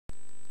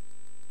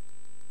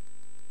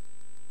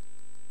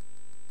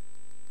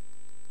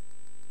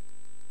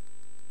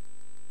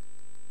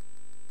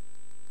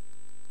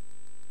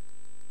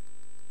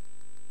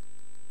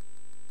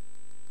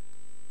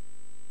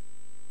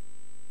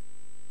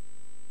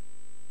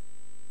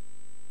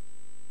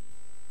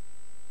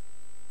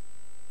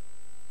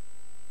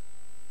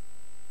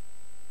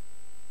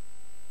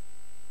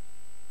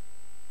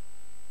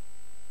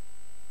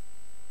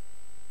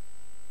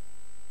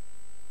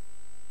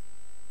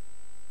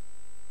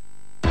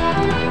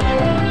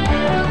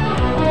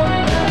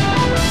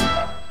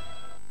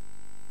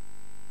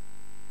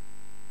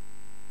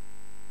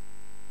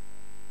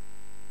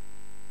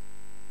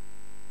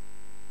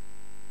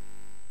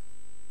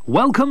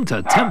Welcome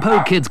to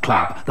Tempo Kids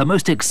Club, the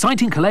most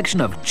exciting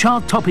collection of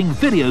chart-topping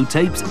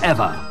videotapes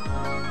ever.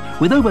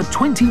 With over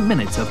 20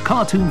 minutes of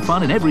cartoon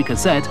fun in every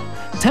cassette,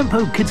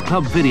 Tempo Kids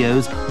Club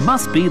videos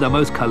must be the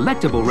most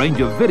collectible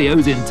range of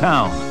videos in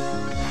town.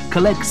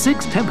 Collect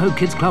 6 Tempo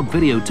Kids Club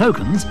video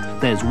tokens,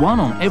 there's one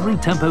on every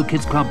Tempo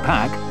Kids Club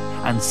pack,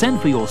 and send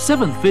for your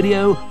 7th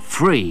video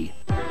free.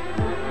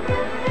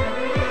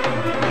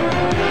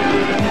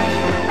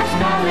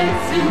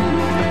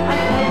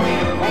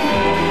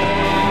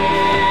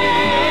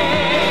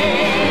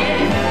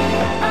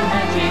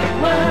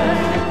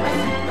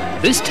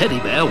 This teddy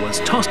bear was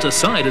tossed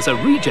aside as a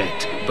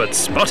reject, but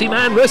Spotty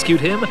Man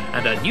rescued him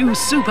and a new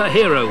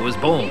superhero was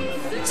born.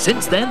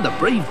 Since then, the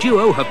brave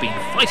duo have been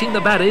fighting the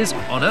baddies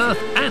on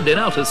Earth and in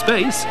outer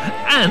space,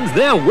 and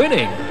they're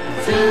winning.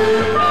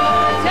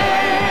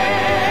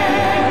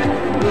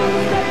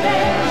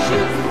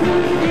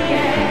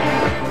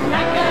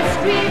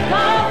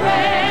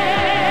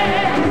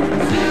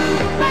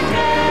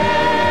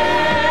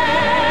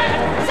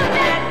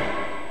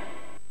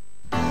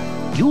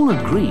 You'll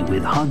agree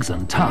with Hugs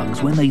and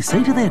Tugs when they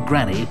say to their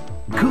granny,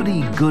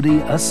 "Goody, goody,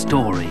 a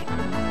story."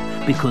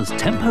 Because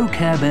Tempo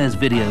Care Bears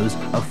videos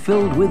are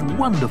filled with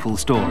wonderful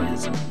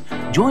stories.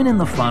 Join in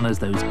the fun as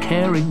those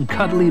caring,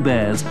 cuddly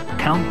bears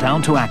count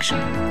down to action.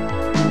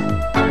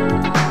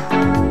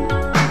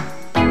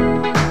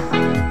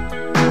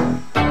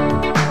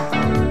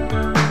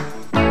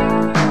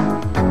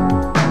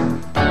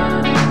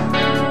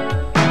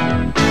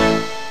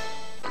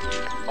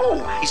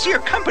 Oh, I see your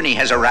company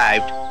has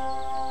arrived.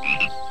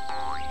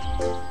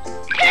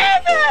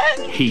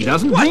 He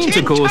doesn't mean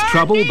to cause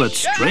trouble, but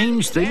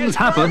strange things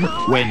happen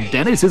when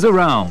Dennis is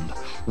around.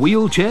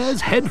 Wheelchairs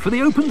head for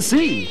the open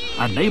sea.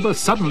 A neighbour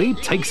suddenly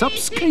takes up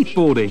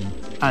skateboarding.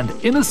 And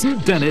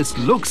innocent Dennis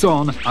looks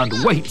on and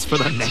waits for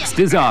the next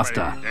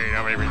disaster.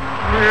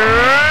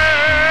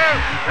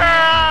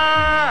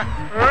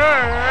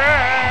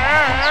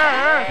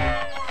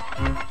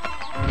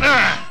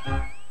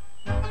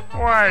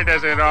 Why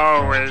does it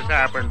always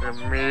happen to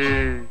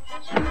me?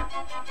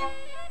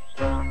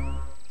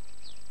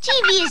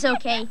 TV is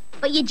okay,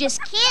 but you just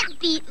can't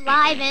beat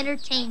live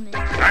entertainment.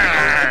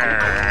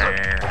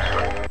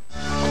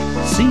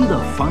 See the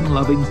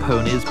fun-loving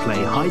ponies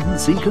play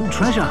hide-and-seek and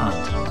treasure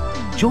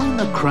hunt. Join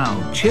the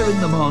crowd cheering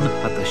them on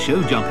at the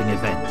show-jumping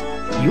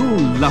event.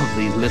 You'll love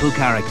these little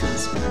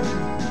characters.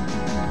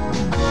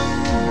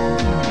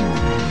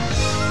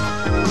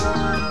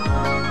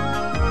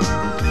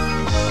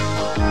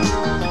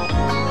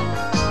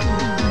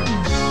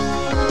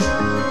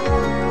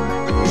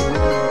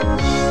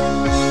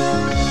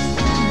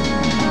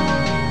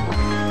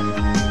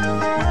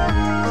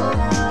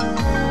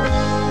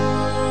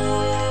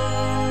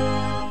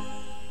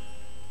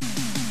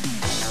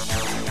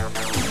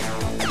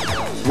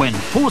 When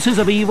forces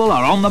of evil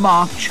are on the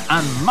march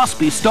and must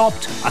be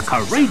stopped, a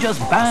courageous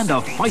band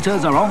of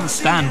fighters are on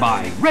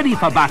standby, ready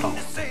for battle.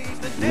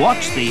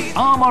 Watch the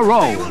armor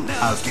roll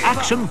as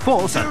Action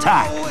Force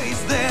attack.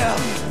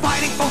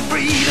 Fighting for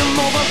freedom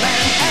over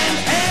land and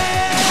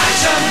air.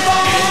 Action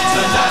Force!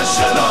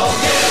 International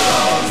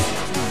heroes.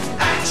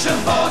 Action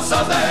Force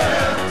are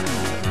there.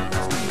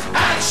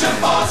 Action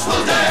Force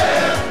will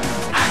dare.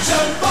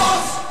 Action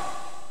Force!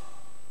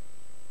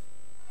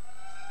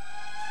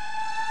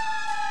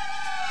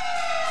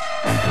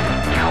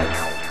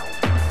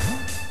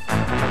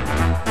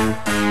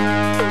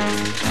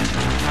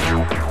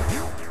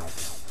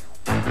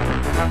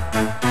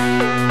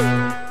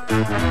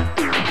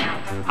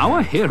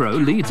 Our hero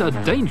leads a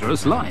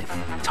dangerous life.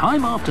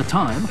 Time after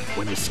time,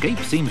 when escape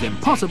seems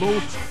impossible,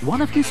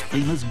 one of his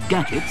famous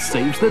gadgets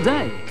saves the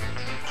day.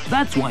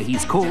 That's why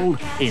he's called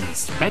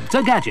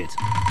Inspector Gadget.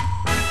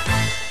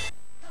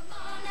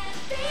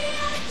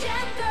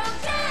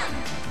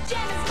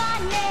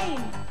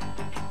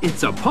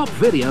 It's a pop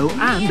video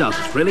and a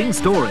thrilling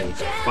story.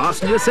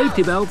 Fasten your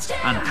safety belts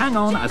and hang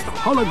on as the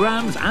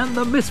holograms and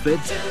the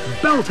misfits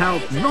belt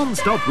out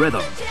non-stop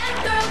rhythm.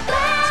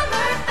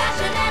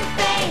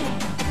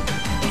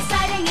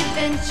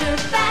 Adventure,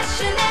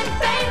 fashion, and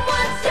fame.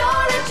 Once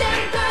you're a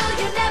gem girl,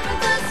 you're never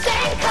the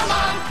same. Come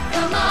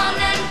on,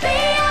 and be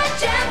a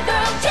gem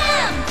girl.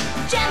 Gem,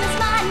 gem is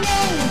my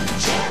name.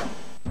 Gem.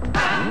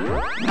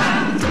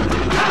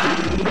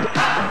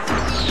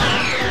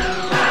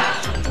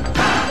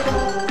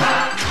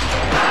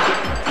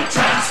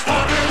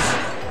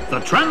 The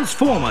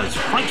Transformers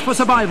fight for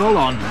survival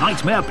on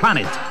Nightmare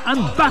Planet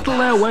and battle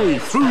their way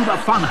through the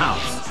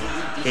funhouse.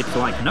 It's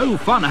like no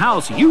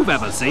funhouse you've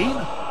ever seen.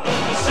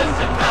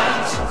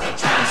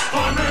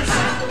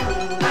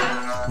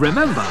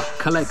 Remember,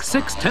 collect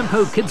 6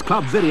 Tempo Kids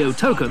Club video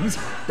tokens,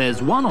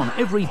 there's one on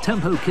every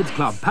Tempo Kids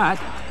Club pack,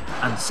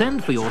 and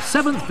send for your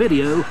 7th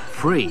video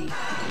free.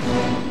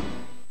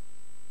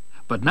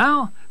 But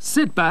now,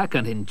 sit back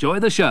and enjoy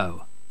the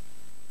show.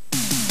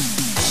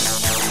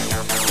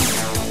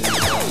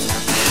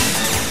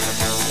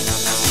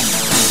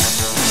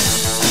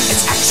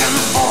 It's Action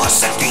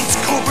Force against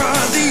Cobra,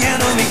 the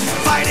enemy,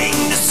 fighting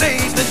to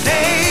save the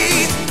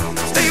day.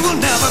 They will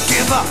never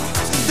give up.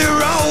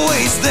 they're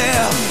always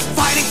there,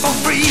 fighting for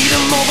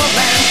freedom over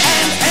land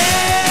and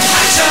air.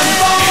 Action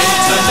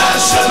Force!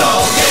 International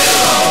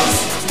heroes!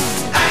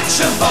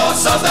 Action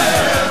Force are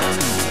there!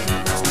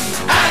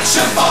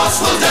 Action Force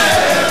will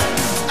dare!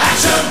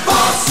 Action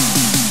Force!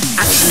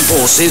 Action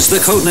Force is the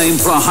code name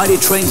for a highly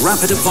trained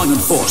rapid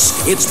deployment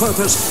force. Its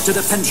purpose, to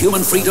defend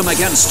human freedom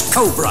against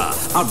Cobra,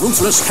 a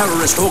ruthless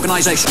terrorist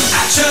organization.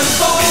 Action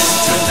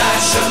Force!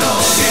 International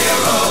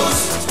heroes!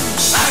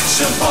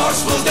 Action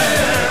Force will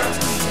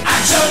dare!